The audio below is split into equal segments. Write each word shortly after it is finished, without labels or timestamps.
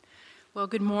Well,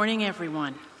 good morning,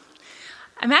 everyone.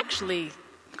 I'm actually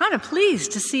kind of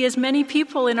pleased to see as many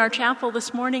people in our chapel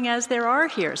this morning as there are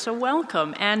here, so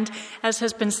welcome. And as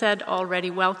has been said already,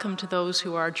 welcome to those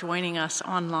who are joining us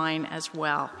online as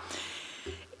well.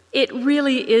 It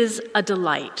really is a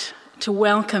delight to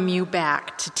welcome you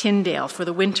back to Tyndale for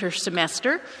the winter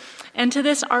semester and to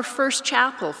this, our first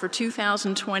chapel for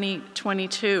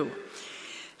 2020-22.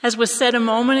 As was said a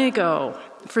moment ago,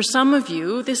 for some of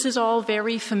you, this is all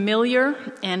very familiar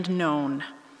and known.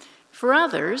 For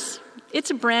others,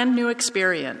 it's a brand new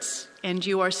experience, and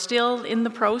you are still in the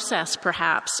process,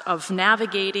 perhaps, of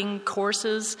navigating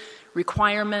courses,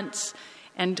 requirements,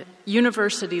 and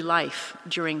university life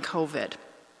during COVID.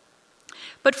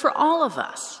 But for all of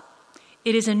us,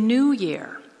 it is a new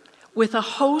year with a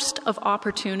host of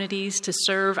opportunities to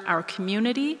serve our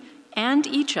community and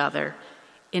each other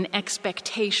in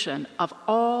expectation of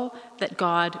all that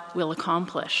God will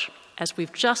accomplish, as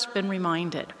we've just been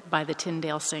reminded by the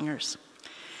Tyndale singers.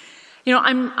 You know,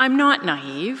 I'm not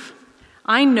naive.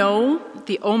 I know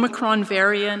the Omicron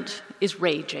variant is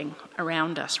raging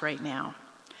around us right now.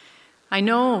 I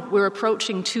know we're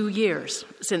approaching 2 years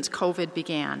since COVID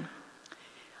began.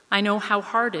 I know how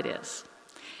hard it is,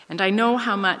 and I know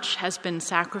how much has been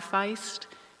sacrificed,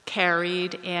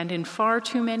 carried, and in far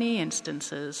too many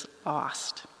instances,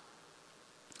 lost.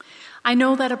 I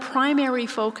know that a primary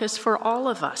focus for all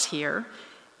of us here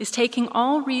is taking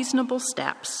all reasonable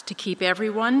steps to keep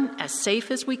everyone as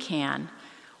safe as we can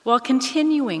while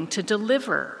continuing to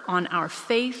deliver on our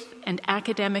faith and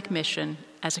academic mission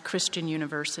as a Christian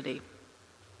university.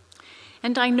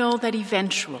 And I know that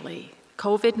eventually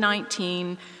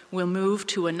COVID-19 will move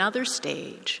to another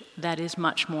stage that is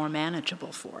much more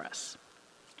manageable for us.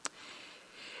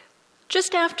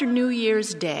 Just after New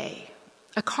Year's Day,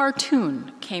 a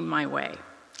cartoon came my way.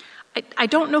 I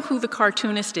don't know who the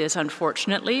cartoonist is,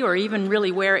 unfortunately, or even really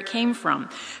where it came from,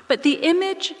 but the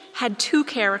image had two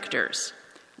characters,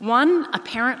 one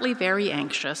apparently very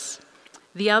anxious,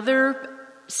 the other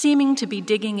seeming to be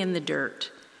digging in the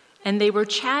dirt, and they were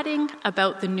chatting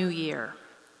about the new year.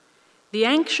 The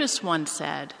anxious one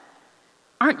said,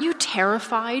 "Aren't you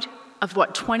terrified of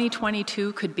what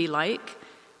 2022 could be like?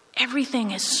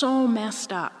 Everything is so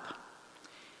messed up."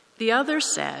 The other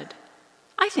said,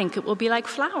 "I think it will be like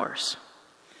flowers."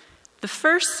 The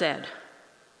first said,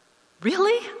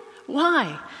 "Really?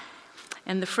 Why?"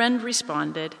 And the friend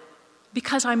responded,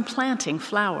 "Because I'm planting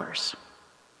flowers."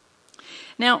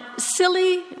 Now,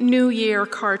 silly New Year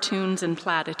cartoons and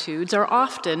platitudes are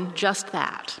often just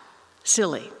that,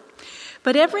 silly.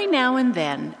 But every now and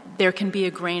then, there can be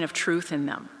a grain of truth in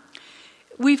them.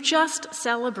 We've just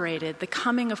celebrated the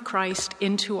coming of Christ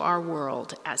into our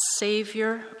world as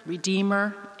Savior,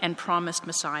 Redeemer, and promised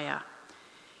Messiah.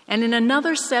 And in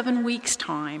another 7 weeks'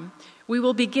 time, we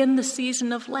will begin the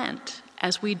season of Lent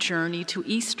as we journey to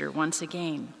Easter once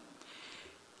again.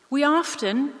 We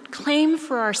often claim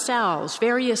for ourselves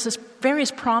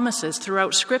various promises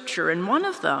throughout Scripture, and one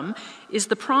of them is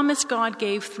the promise God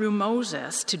gave through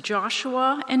Moses to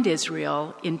Joshua and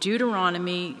Israel in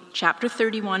Deuteronomy chapter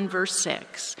 31, verse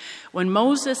 6, when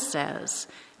Moses says,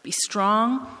 "Be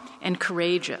strong and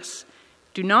courageous.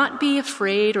 Do not be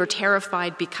afraid or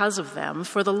terrified because of them,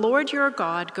 for the Lord your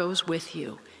God goes with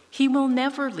you. He will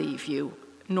never leave you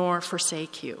nor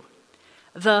forsake you."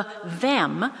 The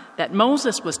them that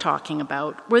Moses was talking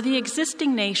about were the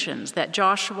existing nations that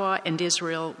Joshua and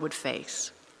Israel would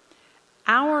face.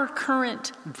 Our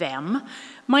current them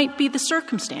might be the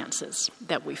circumstances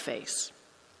that we face.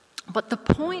 But the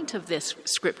point of this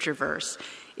scripture verse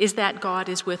is that God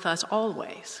is with us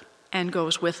always and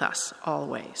goes with us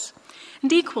always.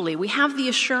 And equally, we have the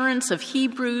assurance of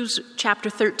Hebrews chapter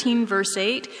 13, verse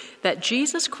 8, that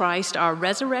Jesus Christ, our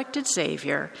resurrected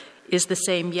Savior, is the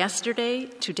same yesterday,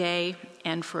 today,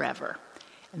 and forever.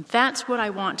 And that's what I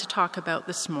want to talk about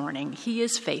this morning. He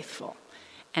is faithful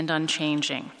and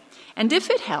unchanging. And if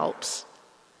it helps,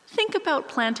 think about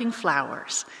planting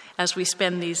flowers as we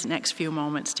spend these next few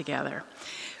moments together.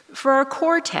 For our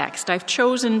core text, I've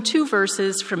chosen 2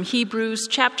 verses from Hebrews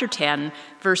chapter 10,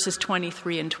 verses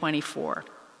 23 and 24.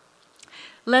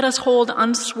 "Let us hold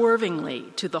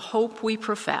unswervingly to the hope we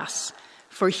profess,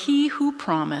 for he who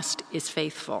promised is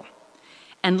faithful.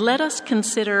 And let us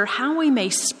consider how we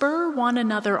may spur one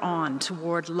another on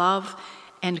toward love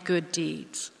and good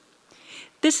deeds."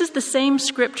 This is the same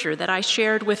scripture that I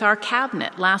shared with our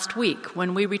cabinet last week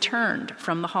when we returned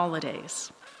from the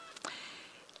holidays.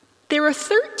 There are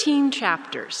 13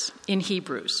 chapters in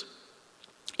Hebrews.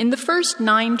 In the first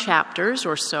 9 chapters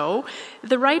or so,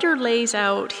 the writer lays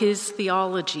out his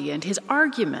theology and his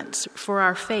arguments for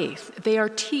our faith. They are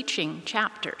teaching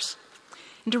chapters.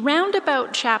 And around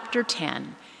about chapter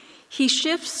 10, he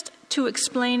shifts to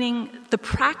explaining the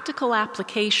practical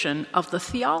application of the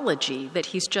theology that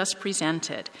he's just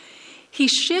presented. He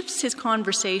shifts his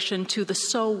conversation to the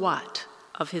so what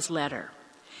of his letter.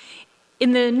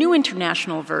 In the New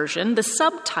International Version, the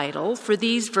subtitle for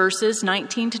these verses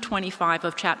 19 to 25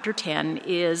 of chapter 10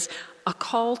 is A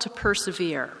Call to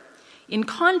Persevere. In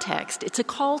context, it's a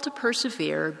call to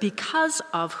persevere because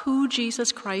of who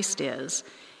Jesus Christ is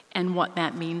and what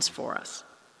that means for us.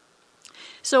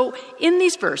 So in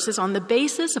these verses, on the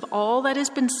basis of all that has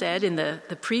been said in the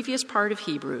previous part of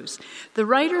Hebrews, the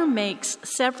writer makes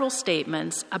several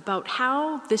statements about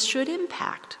how this should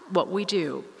impact what we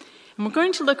do. And we're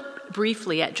going to look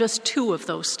briefly at just two of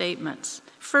those statements.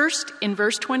 First, in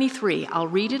verse 23, I'll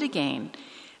read it again.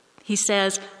 He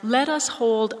says, "Let us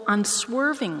hold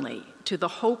unswervingly to the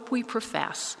hope we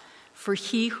profess, for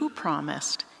he who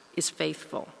promised is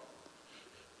faithful."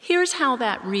 Here's how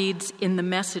that reads in the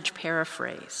Message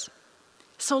paraphrase.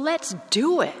 So let's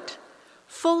do it,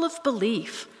 full of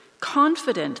belief,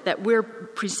 confident that we're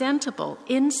presentable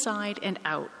inside and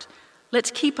out. Let's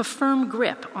keep a firm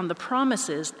grip on the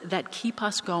promises that keep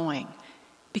us going,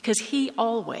 because he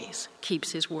always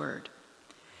keeps his word.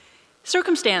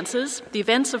 Circumstances, the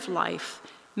events of life,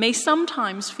 may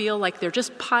sometimes feel like they're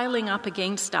just piling up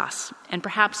against us and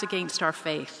perhaps against our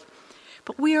faith.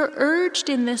 But we are urged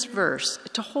in this verse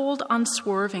to hold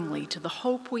unswervingly to the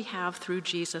hope we have through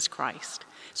Jesus Christ.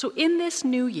 So in this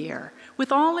new year,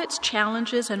 with all its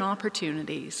challenges and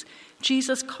opportunities,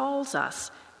 Jesus calls us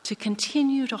to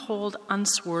continue to hold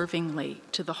unswervingly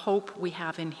to the hope we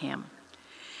have in him.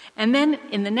 And then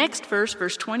in the next verse,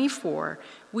 verse 24,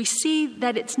 we see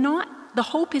that the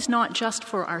hope is not just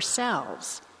for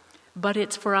ourselves, but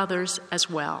it's for others as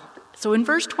well. So in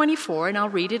verse 24, and I'll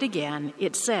read it again,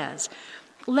 it says,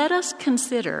 "Let us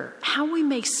consider how we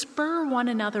may spur one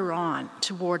another on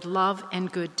toward love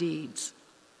and good deeds."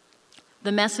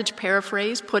 The Message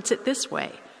paraphrase puts it this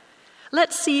way: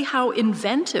 "Let's see how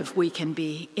inventive we can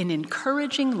be in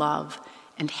encouraging love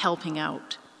and helping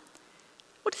out."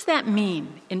 What does that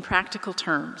mean in practical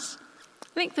terms? I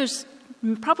think there's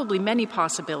probably many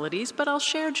possibilities, but I'll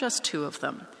share just two of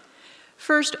them.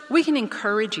 First, we can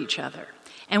encourage each other,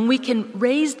 and we can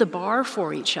raise the bar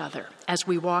for each other as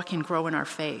we walk and grow in our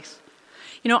faith.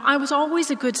 You know, I was always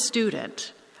a good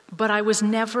student, but I was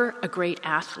never a great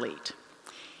athlete.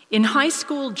 In high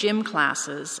school gym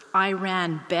classes, I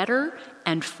ran better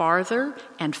and farther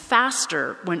and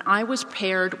faster when I was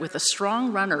paired with a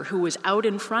strong runner who was out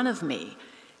in front of me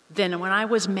than when I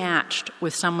was matched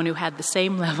with someone who had the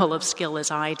same level of skill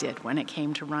as I did when it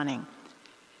came to running.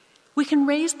 We can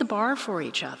raise the bar for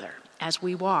each other as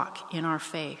we walk in our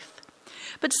faith.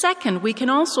 But second, we can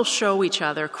also show each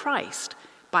other Christ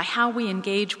by how we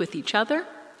engage with each other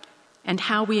and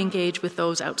how we engage with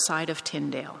those outside of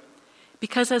Tyndale.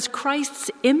 Because as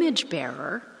Christ's image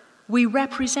bearer, we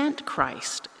represent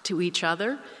Christ to each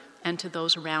other and to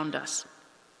those around us.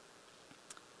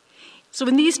 So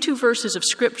in these two verses of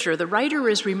Scripture, the writer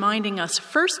is reminding us,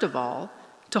 first of all,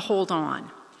 to hold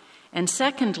on. And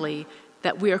secondly,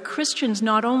 that we are Christians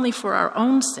not only for our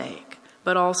own sake,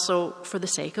 but also for the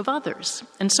sake of others.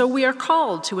 And so we are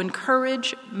called to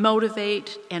encourage,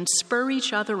 motivate, and spur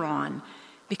each other on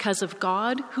because of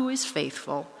God who is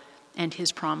faithful and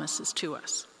his promises to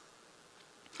us.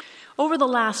 Over the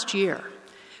last year,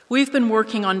 we've been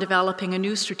working on developing a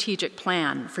new strategic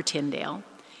plan for Tyndale.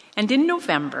 And in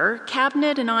November,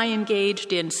 Cabinet and I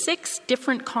engaged in 6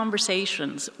 different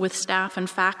conversations with staff and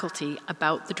faculty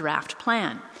about the draft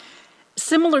plan.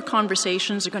 Similar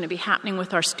conversations are going to be happening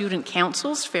with our student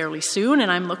councils fairly soon, and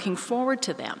I'm looking forward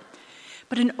to them.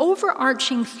 But an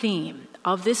overarching theme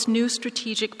of this new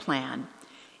strategic plan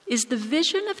is the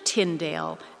vision of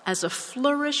Tyndale as a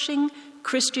flourishing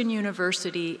Christian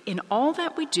university in all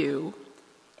that we do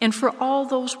and for all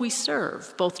those we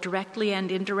serve, both directly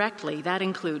and indirectly. That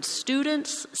includes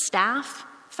students, staff,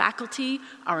 faculty,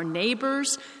 our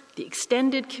neighbors, the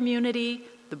extended community,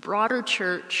 the broader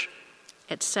church,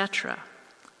 etc.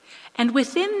 And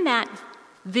within that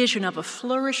vision of a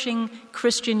flourishing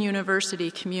Christian university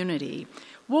community,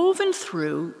 woven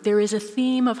through, there is a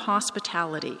theme of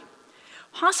hospitality.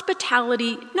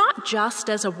 Hospitality not just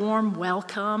as a warm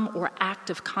welcome or act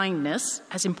of kindness,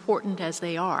 as important as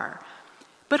they are,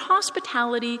 but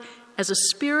hospitality as a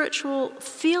spiritual,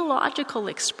 theological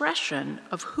expression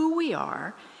of who we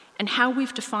are and how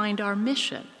we've defined our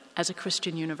mission as a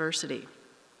Christian university.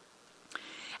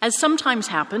 As sometimes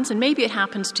happens, and maybe it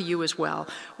happens to you as well,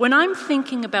 when I'm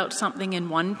thinking about something in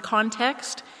one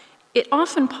context, it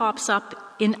often pops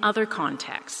up in other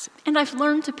contexts, and I've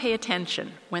learned to pay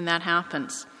attention when that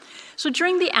happens. So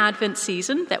during the Advent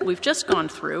season that we've just gone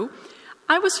through,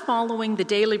 I was following the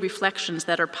daily reflections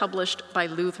that are published by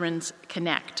Lutherans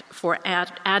Connect for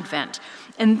Advent.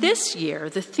 And this year,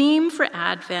 the theme for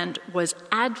Advent was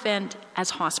Advent as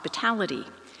Hospitality.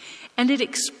 And it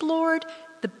explored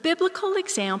the biblical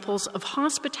examples of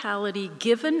hospitality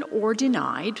given or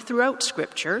denied throughout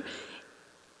Scripture,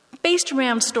 based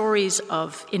around stories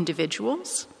of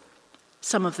individuals,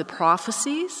 some of the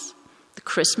prophecies, the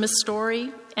Christmas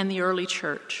story, and the early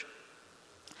church.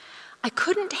 I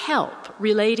couldn't help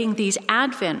relating these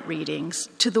Advent readings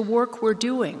to the work we're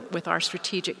doing with our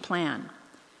strategic plan.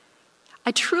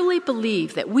 I truly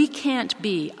believe that we can't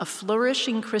be a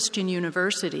flourishing Christian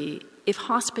university if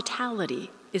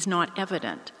hospitality is not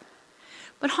evident.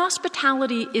 But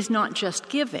hospitality is not just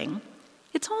giving,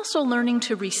 it's also learning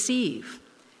to receive,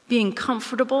 being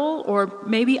comfortable or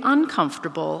maybe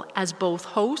uncomfortable as both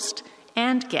host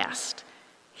and guest.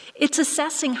 It's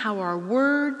assessing how our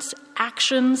words,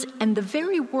 actions, and the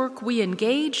very work we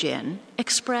engage in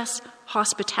express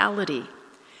hospitality.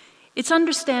 It's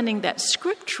understanding that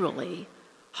scripturally,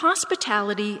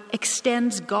 hospitality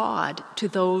extends God to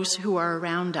those who are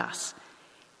around us.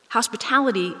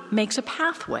 Hospitality makes a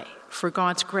pathway for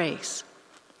God's grace.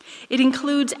 It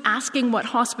includes asking what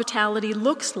hospitality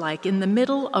looks like in the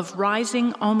middle of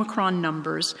rising Omicron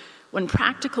numbers, when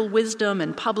practical wisdom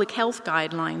and public health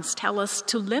guidelines tell us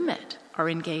to limit our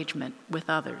engagement with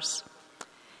others.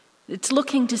 It's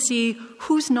looking to see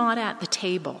who's not at the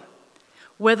table,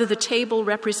 whether the table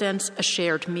represents a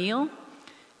shared meal,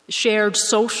 shared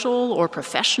social or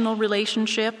professional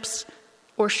relationships,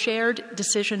 or shared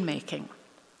decision-making.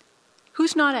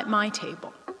 Who's not at my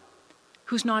table?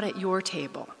 Who's not at your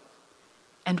table?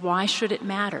 And why should it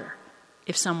matter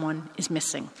if someone is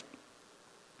missing?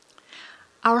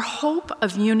 Our hope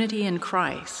of unity in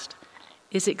Christ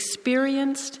is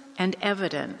experienced and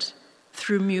evident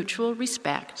through mutual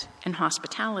respect and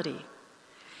hospitality.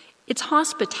 It's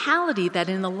hospitality that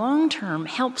in the long term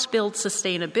helps build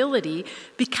sustainability,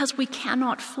 because we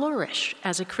cannot flourish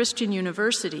as a Christian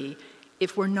university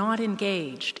if we're not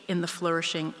engaged in the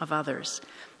flourishing of others.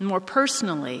 More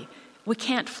personally, we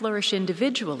can't flourish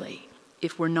individually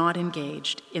if we're not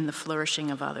engaged in the flourishing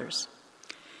of others.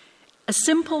 A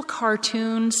simple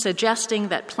cartoon suggesting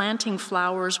that planting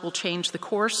flowers will change the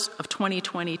course of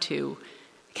 2022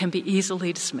 can be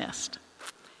easily dismissed.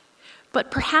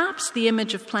 But perhaps the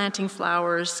image of planting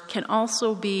flowers can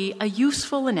also be a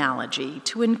useful analogy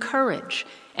to encourage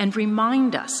and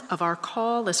remind us of our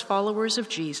call as followers of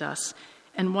Jesus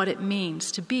and what it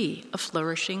means to be a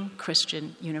flourishing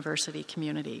Christian university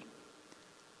community.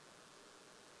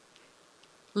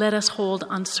 Let us hold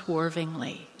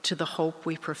unswervingly to the hope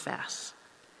we profess,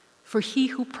 for he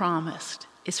who promised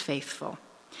is faithful.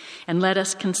 And let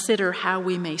us consider how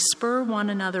we may spur one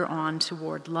another on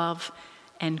toward love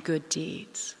and good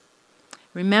deeds.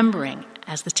 Remembering,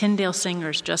 as the Tyndale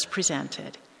singers just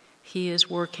presented, he is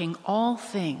working all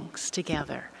things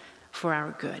together for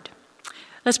our good.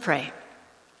 Let's pray.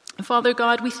 Father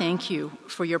God, we thank you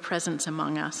for your presence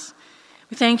among us.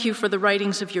 We thank you for the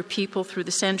writings of your people through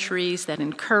the centuries that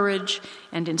encourage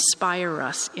and inspire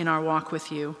us in our walk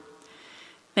with you.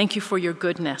 Thank you for your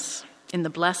goodness in the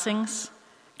blessings,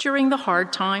 during the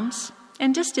hard times,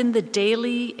 and just in the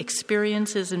daily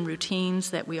experiences and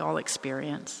routines that we all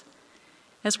experience.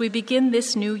 As we begin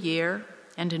this new year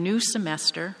and a new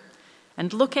semester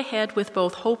and look ahead with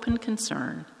both hope and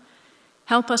concern,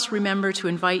 help us remember to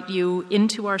invite you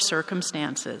into our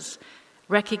circumstances,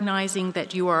 recognizing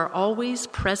that you are always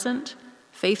present,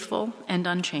 faithful, and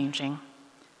unchanging,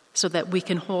 so that we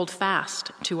can hold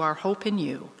fast to our hope in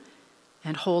you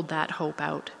and hold that hope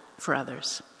out for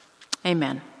others.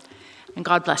 Amen. And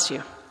God bless you.